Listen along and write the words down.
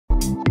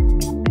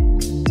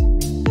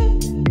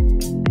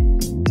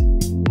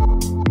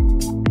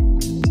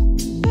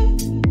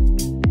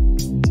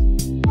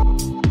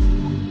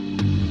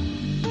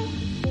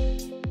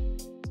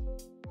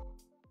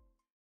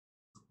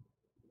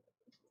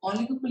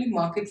oligopoly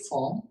market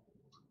form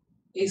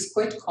is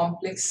quite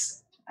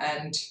complex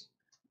and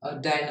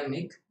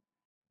dynamic,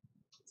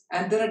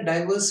 and there are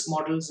diverse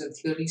models and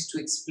theories to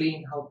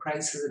explain how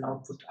prices and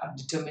output are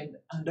determined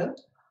under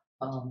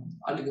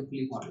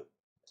oligopoly model.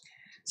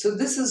 So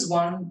this is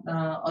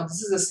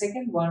this is the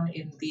second one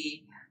in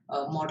the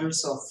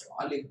models of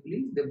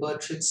oligopoly, the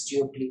Bertrand's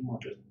duopoly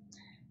model.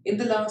 In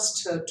the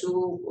last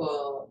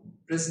two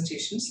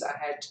presentations, I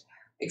had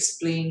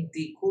explained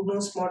the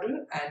Cournot's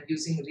model and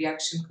using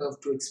reaction curve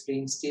to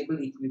explain stable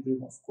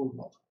equilibrium of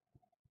Cournot.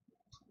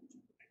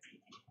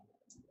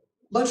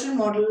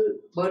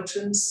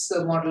 Bertrand's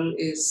model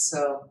is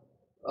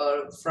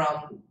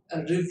from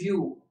a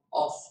review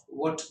of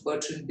what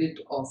Bertrand did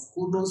of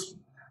Cournot's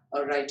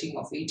writing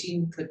of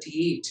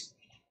 1838.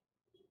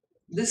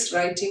 This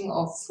writing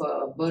of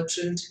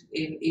Bertrand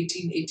in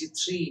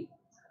 1883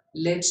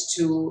 led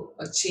to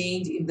a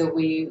change in the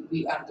way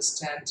we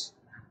understand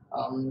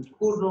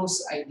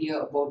Cournot's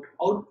idea about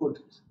output,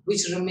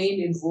 which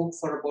remained in vogue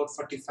for about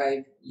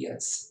 45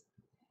 years.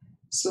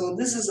 So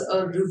this is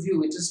a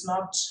review. It is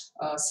not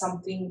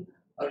something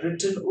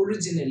written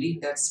originally in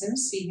that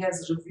sense. He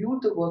has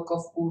reviewed the work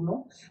of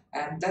Cournot,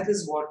 and that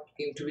is what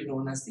came to be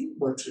known as the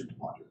Bertrand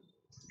model.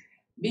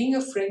 Being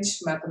a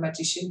French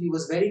mathematician, he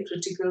was very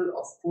critical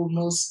of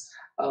Cournot's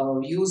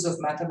use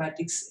of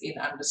mathematics in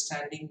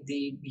understanding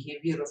the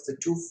behavior of the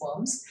two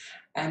firms,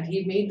 and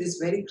he made this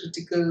very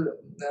critical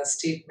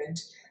statement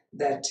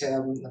that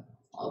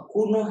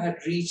Cournot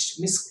had reached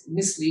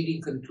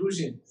misleading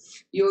conclusion.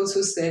 He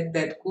also said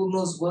that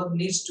Cournot's work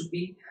needs to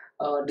be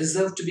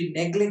deserved to be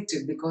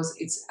neglected because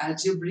its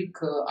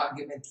algebraic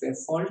arguments were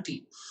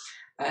faulty.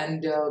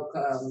 And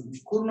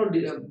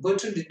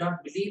Bertrand did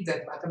not believe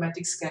that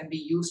mathematics can be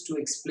used to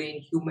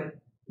explain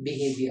human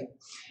behavior.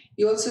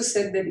 He also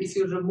said that if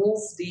you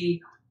remove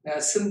the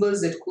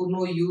symbols that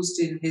Cournot used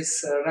in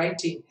his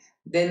writing,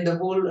 then the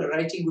whole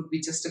writing would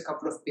be just a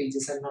couple of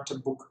pages and not a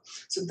book.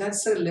 So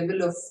that's a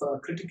level of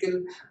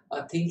critical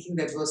thinking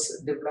that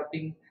was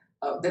developing,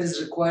 that is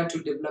required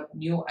to develop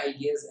new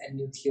ideas and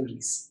new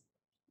theories.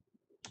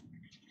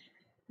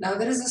 Now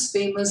there is this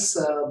famous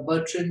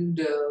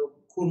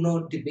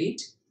Bertrand-Cournot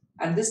debate,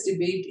 and this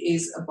debate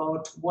is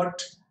about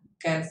what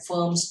can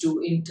firms do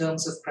in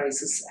terms of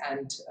prices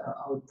and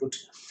output.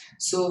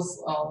 So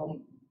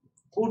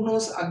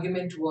Cournot's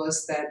argument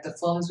was that the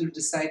firms will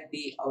decide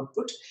the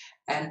output,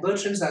 and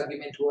Bertrand's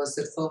argument was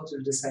that firms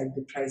will decide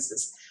the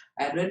prices.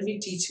 And when we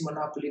teach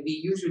monopoly, we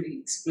usually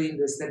explain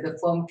this, that the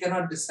firm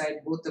cannot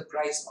decide both the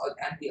price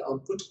and the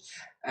output,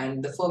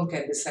 and the firm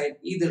can decide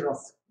either of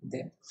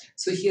them.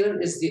 So here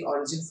is the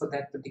origin for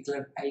that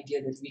particular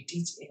idea that we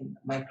teach in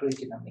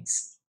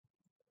microeconomics.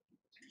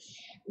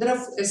 There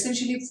are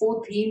essentially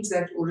four themes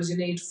that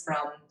originate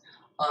from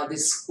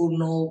this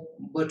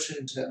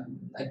Cournot-Bertrand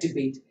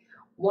debate.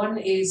 One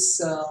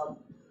is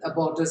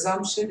about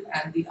assumption,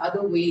 and the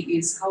other way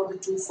is how the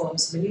two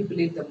firms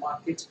manipulate the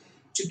market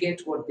to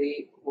get what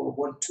they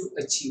want to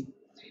achieve.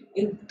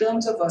 In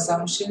terms of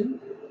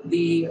assumption,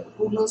 the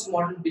Cournot's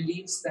model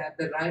believes that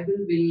the rival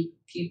will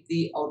keep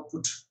the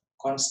output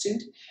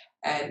constant,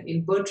 and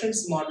in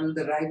Bertrand's model,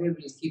 the rival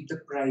will keep the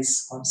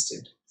price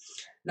constant.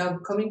 Now,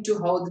 coming to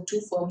how the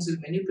two firms will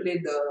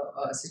manipulate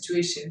the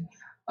situation,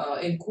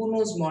 in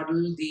Cournot's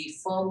model, the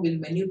firm will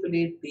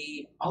manipulate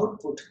the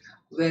output,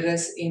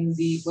 whereas in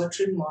the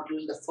Bertrand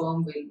model, the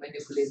firm will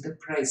manipulate the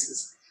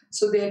prices.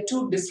 So there are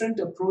two different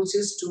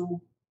approaches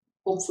to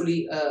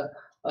hopefully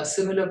a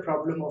similar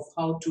problem of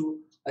how to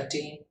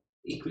attain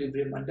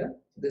equilibrium under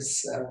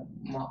this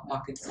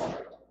market form.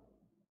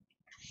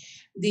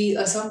 The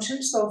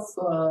assumptions of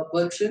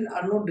Bertrand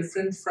are no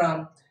different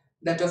from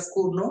that of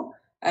Cournot,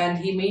 and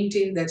he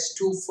maintained that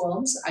two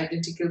firms,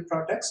 identical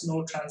products,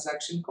 no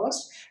transaction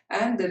cost,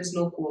 and there is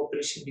no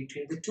cooperation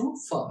between the two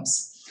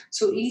firms.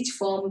 So each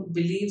firm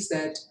believes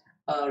that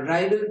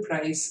rival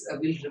price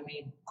will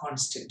remain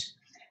constant.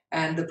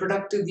 And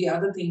the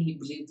other thing he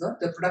believes that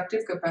the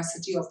productive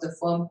capacity of the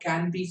firm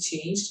can be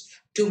changed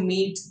to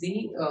meet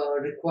the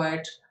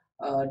required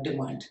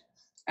demand.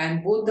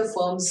 And both the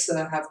firms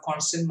have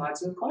constant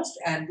marginal cost,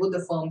 and both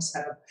the firms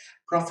have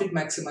profit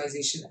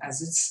maximization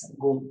as its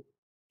goal.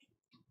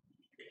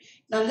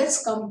 Now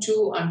let's come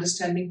to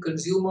understanding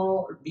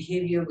consumer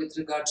behavior with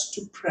regards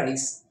to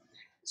price.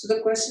 So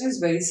the question is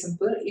very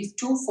simple. If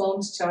two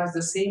firms charge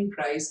the same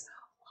price,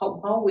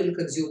 how will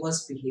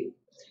consumers behave?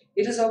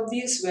 It is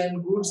obvious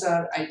when goods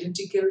are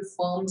identical,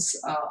 firms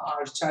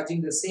are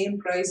charging the same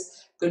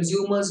price,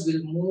 consumers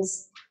will move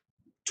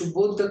to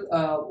both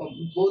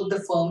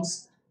the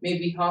firms.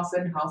 Maybe half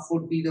and half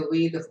would be the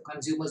way the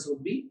consumers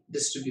would be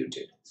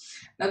distributed.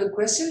 Now the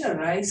question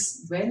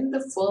arises when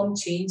the firm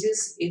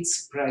changes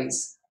its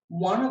price.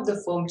 One of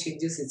the firm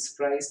changes its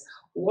price,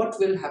 what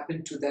will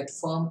happen to that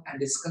firm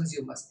and its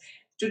consumers?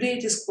 Today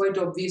it is quite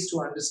obvious to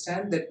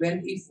understand that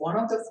if one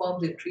of the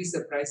firms increase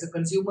the price, the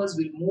consumers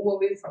will move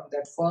away from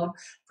that firm,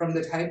 from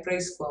that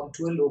high-priced firm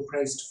to a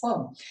low-priced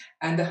firm.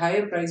 And the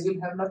higher price will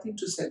have nothing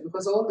to sell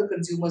because all the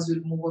consumers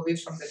will move away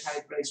from that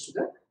high price to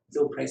the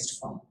low priced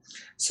firm.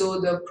 So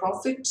the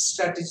profit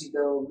strategy,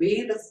 the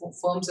way the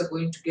firms are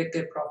going to get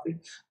their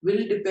profit,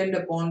 will depend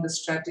upon the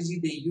strategy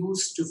they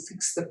use to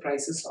fix the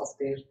prices of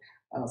their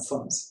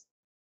firms.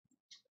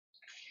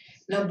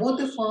 Now, both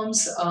the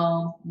firms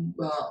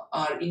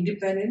are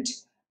independent.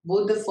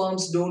 Both the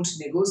firms don't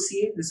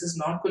negotiate. This is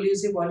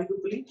non-collusive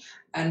oligopoly,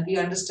 and we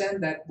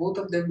understand that both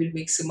of them will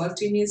make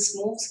simultaneous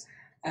moves,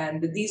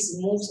 and these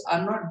moves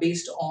are not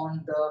based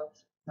on the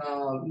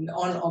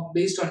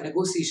based on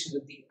negotiation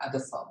with the other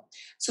firm.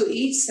 So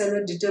each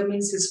seller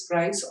determines his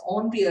price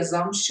on the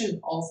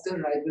assumption of the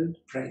rival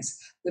price,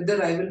 that the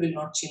rival will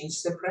not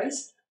change the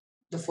price.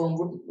 The firm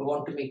would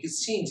want to make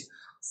its change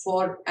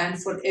for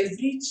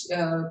every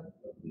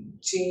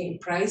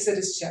price that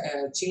is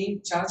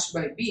charged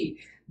by B,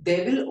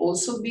 there will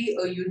also be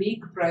a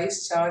unique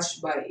price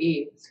charged by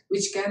A,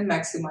 which can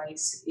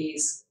maximize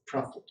A's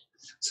profit.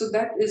 So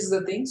that is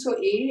the thing. So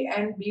A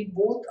and B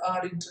both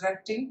are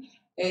interacting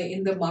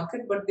in the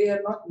market, but they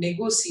are not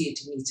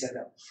negotiating each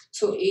other.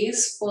 So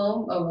A's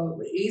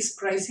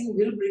pricing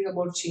will bring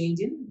about change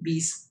in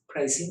B's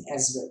pricing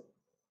as well.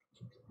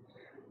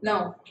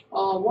 Now,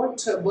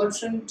 what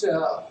Bertrand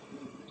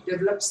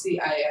develops the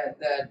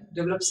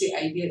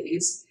idea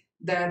is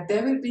that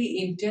there will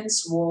be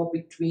intense war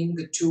between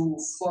the two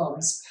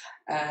firms,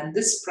 and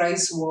this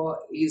price war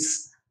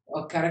is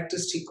a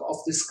characteristic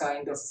of this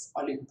kind of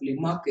oligopoly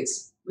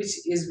markets, which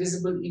is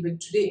visible even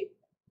today.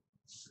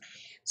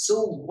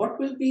 So, what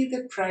will be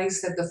the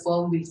price that the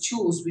firm will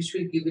choose, which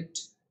will give it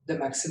the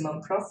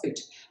maximum profit?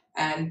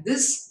 And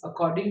this,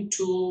 according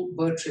to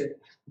Bertrand,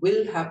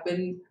 will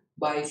happen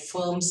by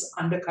firms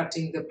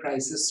undercutting the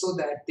prices so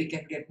that they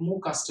can get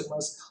more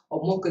customers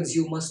or more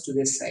consumers to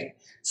their side.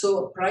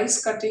 So,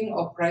 price cutting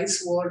or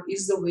price war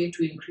is the way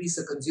to increase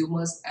the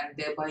consumers and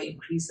thereby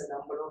increase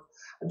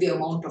the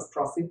amount of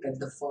profit that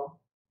the firm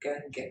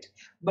can get.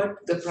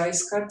 But the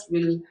price cut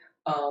will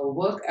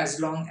work as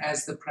long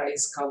as the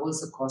price covers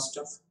the cost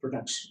of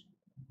production.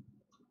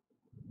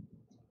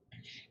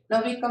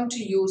 Now we come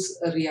to use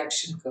a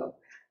reaction curve.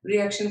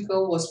 Reaction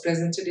curve was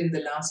presented in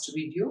the last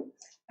video,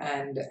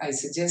 and I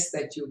suggest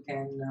that you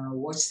can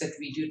watch that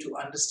video to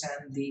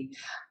understand the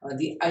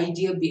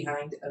idea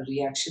behind a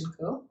reaction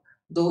curve.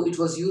 Though it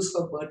was used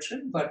for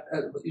Bertrand, but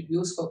it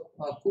used for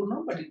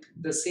Cournot, but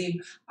the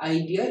same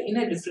idea in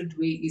a different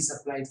way is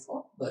applied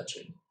for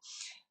Bertrand.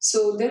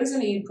 So there is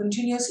a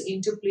continuous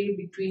interplay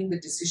between the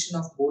decision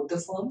of both the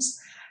firms,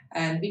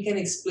 and we can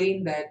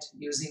explain that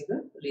using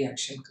the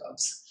reaction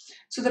curves.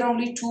 So there are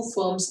only two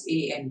firms,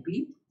 A and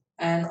B,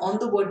 and on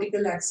the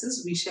vertical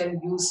axis we shall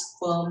use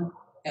firm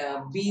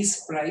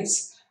B's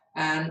price,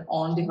 and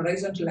on the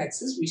horizontal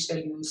axis we shall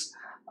use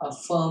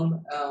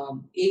firm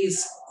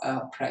A's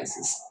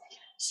prices.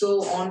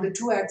 So on the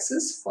two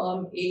axes,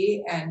 firm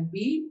A and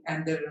B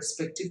and their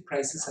respective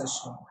prices are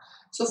shown.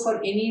 So for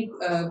any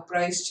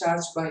price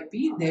charged by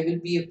B, there will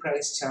be a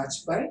price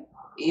charged by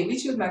A,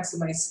 which will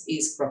maximize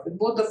A's profit.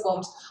 Both the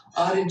firms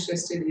are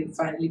interested in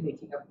finally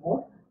making up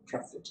more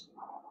profit.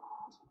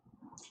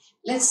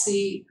 Let's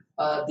see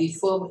the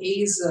firm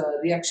A's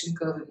reaction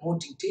curve in more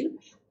detail,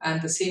 and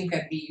the same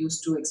can be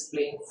used to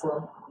explain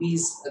firm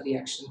B's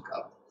reaction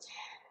curve.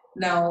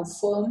 Now,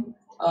 firm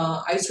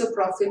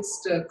isoprofit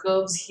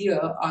curves here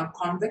are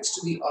convex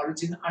to the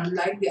origin,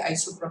 unlike the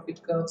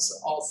isoprofit curves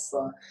of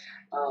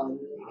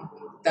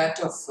that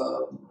of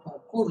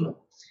Cournot.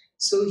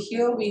 So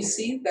here we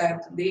see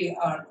that they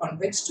are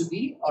convex to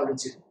the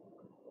origin.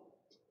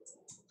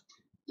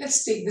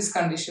 Let's take this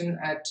condition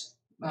at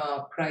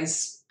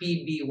price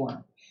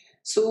PB1.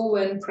 So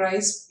when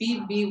price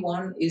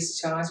PB1 is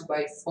charged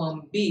by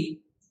firm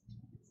B,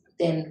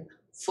 then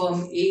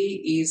firm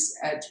A is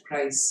at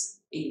price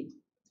A,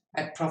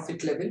 at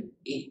profit level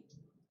A.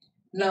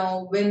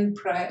 Now, when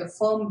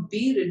firm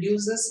B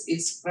reduces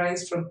its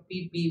price from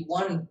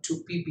PB1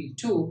 to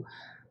PB2,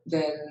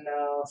 then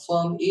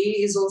firm A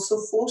is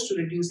also forced to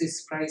reduce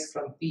its price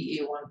from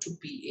PA1 to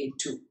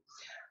PA2.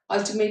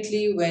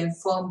 Ultimately, when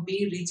firm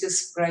B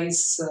reaches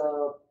price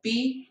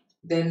P,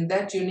 then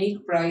that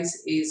unique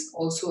price is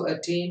also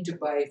attained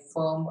by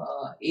firm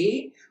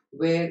A,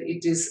 where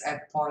it is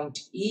at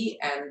point E,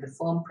 and the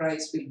firm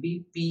price will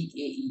be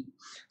PAE.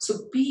 So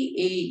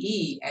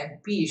PAE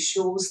and P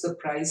shows the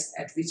price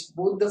at which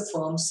both the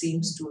firms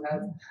seems to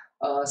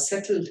have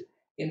settled,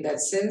 in that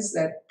sense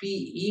that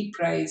PAE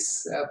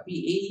price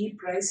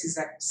is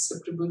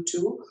acceptable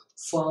to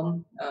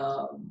firm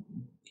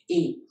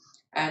A,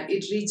 and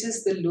it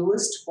reaches the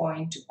lowest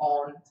point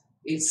on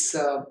its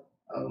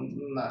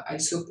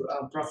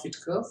profit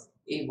curve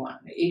A1,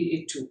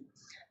 A2.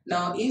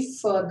 Now,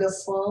 if the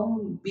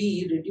firm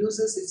B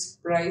reduces its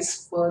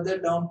price further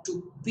down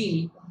to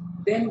P,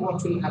 then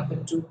what will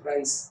happen to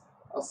price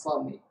of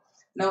firm A?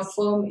 Now,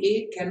 firm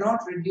A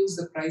cannot reduce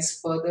the price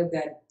further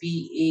than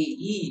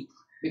PAE,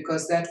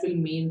 because that will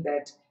mean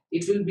that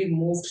it will be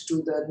moved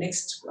to the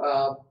next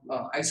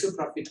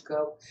isoprofit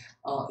curve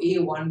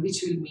A1,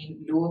 which will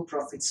mean lower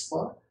profits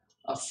for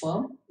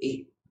firm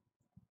A.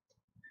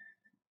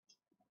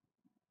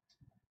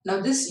 Now,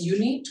 this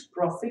unit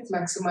profit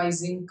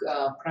maximizing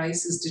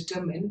price is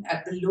determined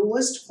at the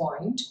lowest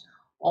point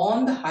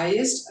on the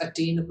highest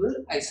attainable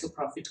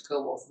isoprofit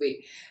curve of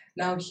way.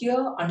 Now,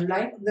 here,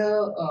 unlike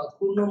the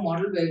Cournot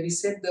model where we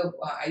said the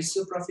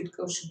isoprofit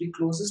curve should be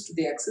closest to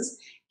the axis,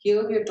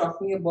 here we are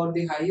talking about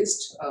the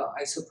highest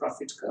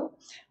isoprofit curve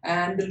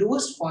and the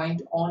lowest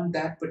point on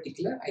that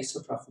particular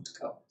isoprofit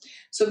curve.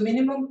 So,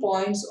 minimum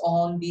points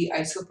on the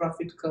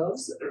isoprofit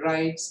curves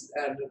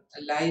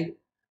lie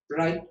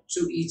right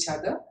to each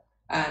other,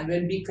 and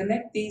when we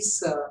connect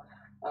these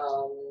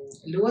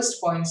lowest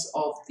points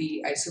of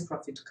the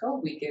isoprofit curve,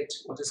 we get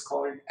what is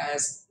called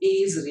as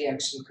A's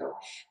reaction curve.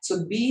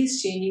 So B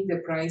is changing the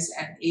price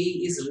and A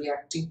is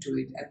reacting to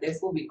it, and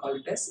therefore we call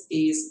it as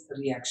A's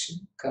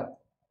reaction curve.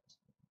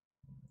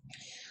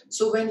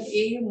 So when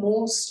A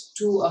moves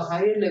to a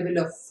higher level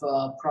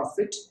of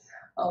profit,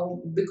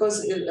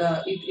 because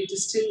it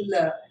is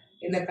still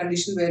in a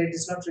condition where it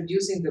is not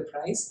reducing the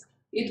price,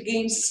 it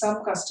gains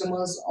some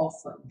customers of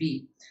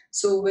B.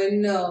 So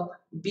when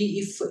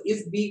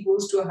if B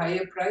goes to a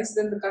higher price,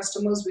 then the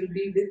customers will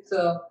be with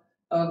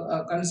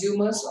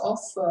consumers of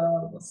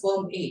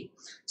firm A.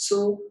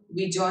 So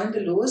we join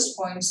the lowest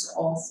points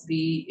of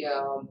the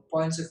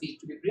points of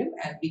equilibrium,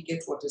 and we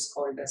get what is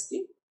called as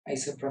the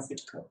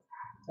isoprofit curve,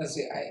 as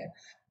the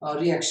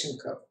reaction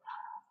curve.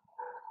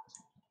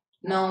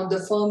 Now,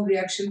 the firm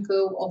reaction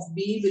curve of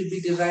B will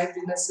be derived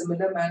in a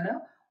similar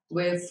manner,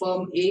 where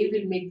firm A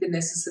will make the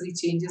necessary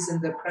changes in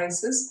the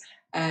prices,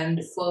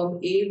 and firm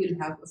B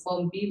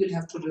will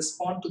have to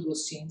respond to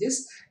those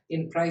changes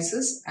in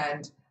prices,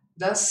 and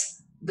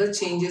thus the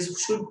changes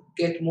should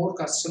get more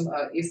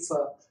customer. If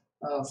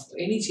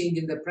any change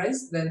in the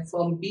price, then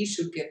firm B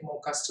should get more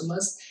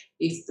customers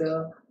if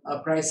the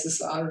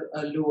prices are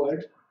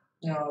lowered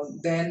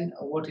than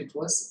what it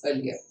was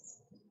earlier.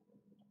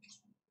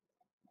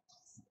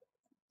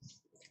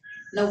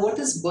 Now, what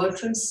is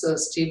Bertrand's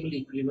stable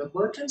equilibrium?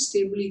 Bertrand's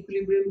stable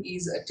equilibrium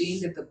is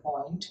attained at the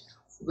point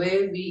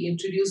where we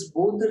introduce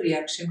both the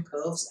reaction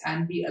curves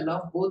and we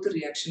allow both the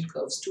reaction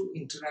curves to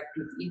interact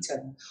with each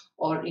other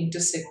or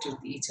intersect with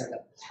each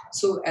other.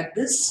 So, at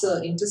this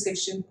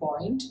intersection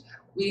point,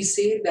 we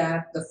say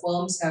that the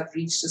firms have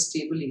reached a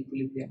stable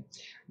equilibrium.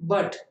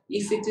 But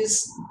if it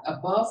is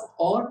above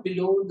or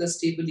below the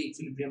stable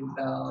equilibrium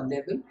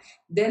level,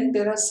 then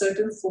there are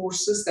certain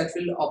forces that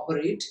will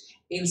operate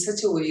in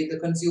such a way, the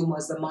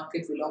consumers, the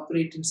market will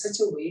operate in such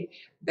a way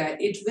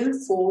that it will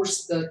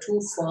force the two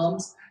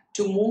firms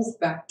to move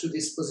back to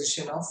this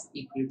position of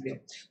equilibrium.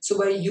 So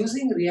by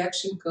using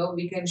reaction curve,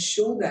 we can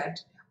show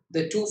that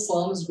the two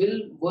firms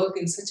will work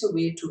in such a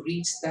way to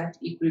reach that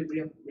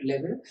equilibrium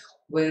level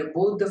where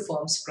both the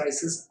firms'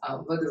 prices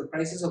where the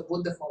prices of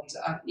both the firms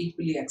are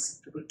equally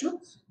acceptable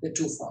to the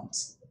two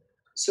firms.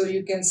 So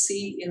you can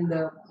see in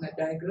the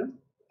diagram.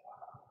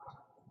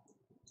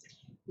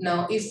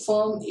 Now, if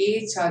firm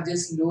A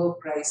charges lower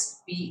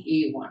price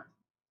PA1,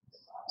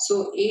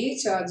 so A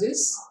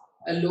charges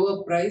a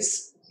lower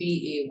price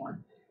PA1.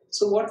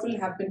 So what will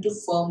happen to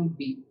firm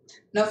B?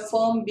 Now,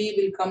 firm B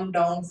will come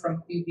down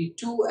from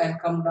PB2 and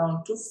come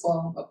down to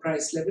firm a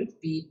price level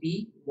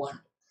PB1.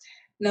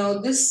 Now,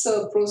 this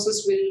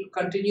process will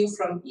continue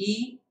from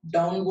E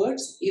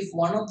downwards. If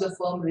one of the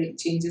firm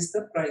changes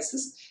the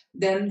prices,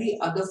 then the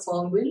other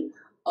firm will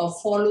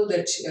follow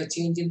that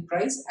change in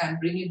price and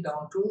bring it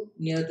down to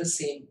near the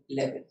same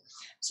level.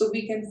 So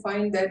we can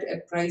find that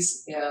at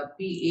price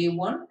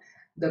PA1,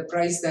 the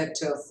price that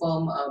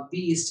firm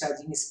B is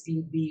charging is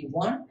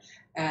PB1,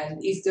 and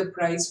if the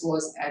price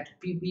was at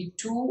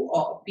PB2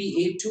 or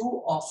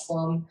PA2 of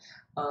firm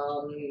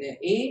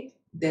A,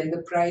 then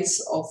the price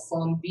of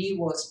firm B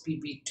was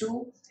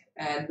PB2,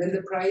 and when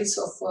the price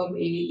of firm A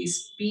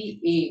is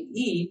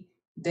PAE,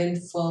 then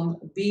firm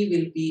B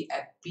will be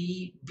at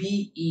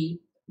PBE,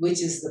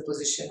 which is the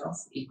position of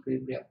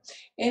equilibrium.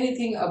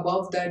 Anything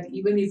above that,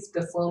 even if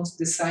the firms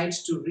decide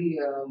to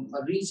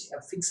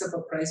fix up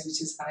a price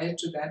which is higher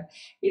to that,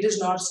 it is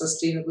not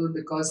sustainable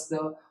because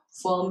the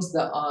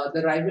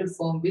rival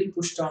firm will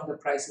push down the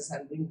prices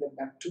and bring them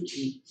back to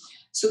E.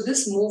 So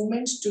this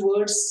movement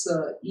towards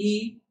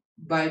E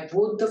by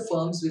both the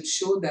firms will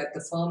show that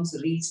the firms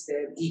reach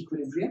their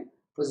equilibrium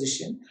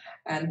position,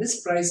 and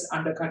this price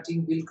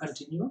undercutting will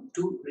continue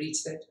to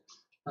reach that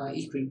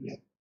equilibrium.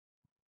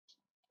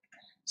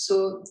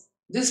 So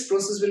this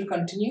process will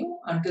continue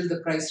until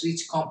the price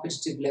reach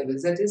competitive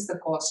levels. That is, the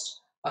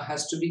cost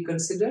has to be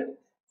considered,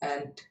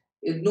 and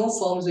no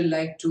firms will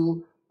like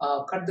to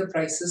cut the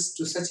prices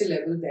to such a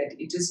level that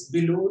it is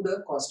below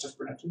the cost of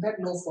production. That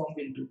no firm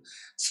will do.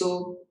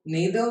 So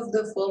neither of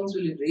the firms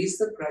will raise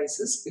the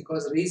prices,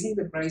 because raising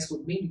the price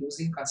would mean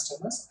losing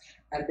customers,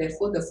 and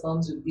therefore the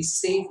firms will be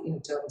safe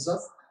in terms of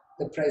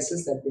the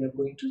prices that they are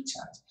going to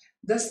charge.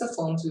 Thus, the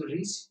firms will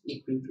reach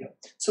equilibrium.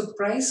 So,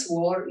 price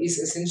war is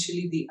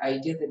essentially the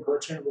idea that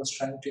Bertrand was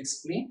trying to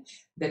explain,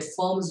 that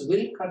firms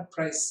will cut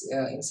price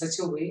in such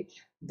a way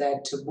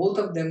that both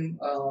of them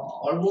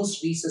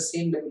almost reach the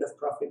same level of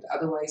profit.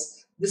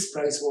 Otherwise, this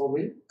price war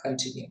will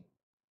continue.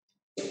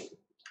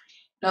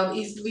 Now,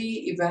 if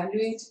we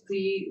evaluate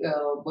the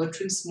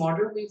Bertrand's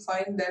model, we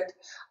find that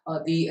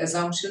the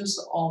assumptions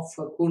of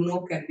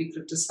Cournot can be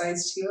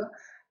criticized here,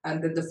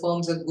 and that the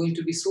firms are going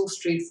to be so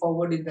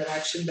straightforward in their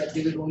action that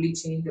they will only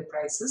change the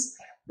prices.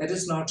 That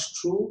is not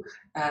true.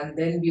 And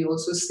then we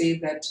also say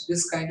that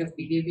this kind of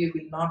behavior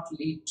will not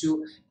lead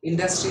to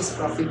industry's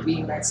profit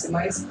being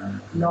maximized,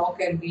 nor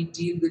can we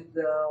deal with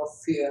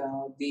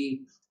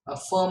the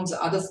firms,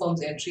 other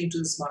firms' entry into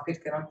this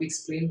market cannot be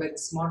explained by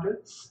this model.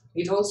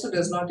 It also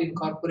does not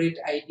incorporate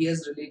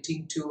ideas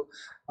relating to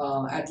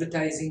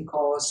advertising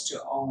cost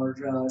or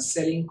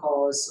selling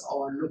costs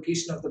or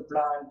location of the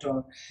plant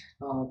or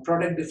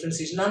product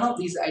differentiation. None of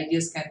these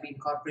ideas can be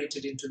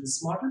incorporated into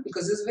this model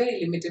because it's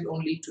very limited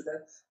only to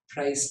the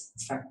price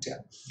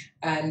factor.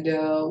 And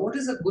what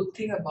is a good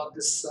thing about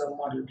this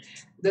model?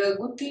 The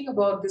good thing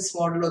about this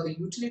model, or the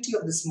utility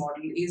of this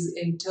model, is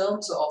in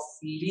terms of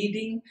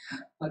leading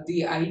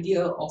the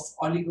idea of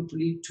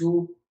oligopoly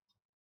to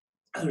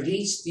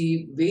reach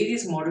the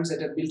various models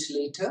that are built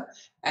later,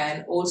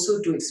 and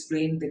also to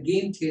explain the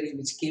game theory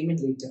which came in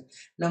later.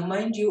 Now,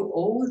 mind you,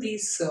 all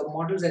these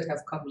models that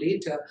have come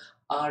later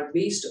are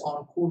based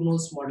on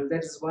Cournot's model.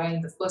 That is why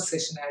in the first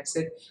session I had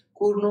said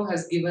Cournot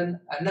has given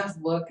enough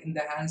work in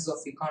the hands of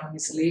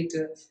economists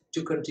later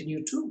to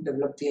continue to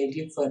develop the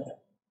idea further.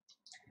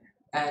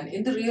 And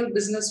in the real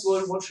business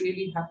world, what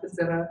really happens,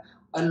 there are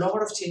a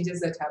lot of changes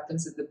that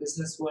happens in the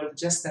business world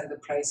just than the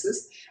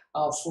prices.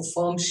 For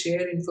firms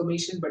share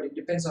information, but it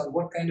depends on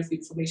what kind of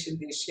information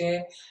they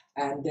share.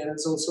 And there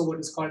is also what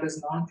is called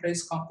as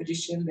non-price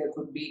competition. There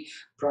could be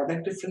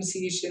product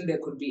differentiation, there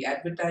could be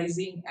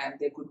advertising, and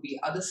there could be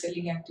other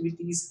selling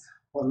activities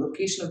or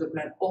location of the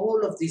plant.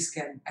 All of these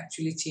can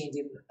actually change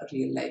in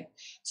real life.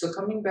 So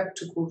coming back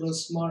to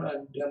Cournot's model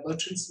and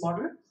Bertrand's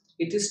model,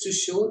 it is to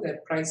show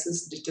that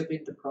prices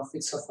determine the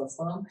profits of a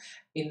firm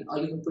in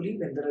oligopoly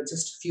when there are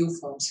just few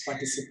firms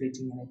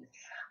participating in it.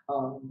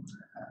 Um,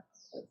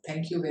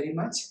 Thank you very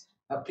much.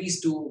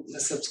 Please do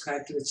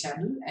subscribe to the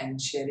channel and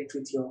share it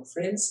with your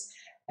friends,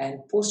 and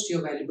post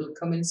your valuable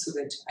comments so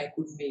that I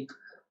could make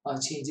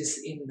changes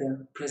in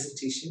the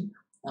presentation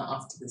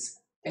after this.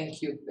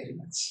 Thank you very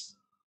much.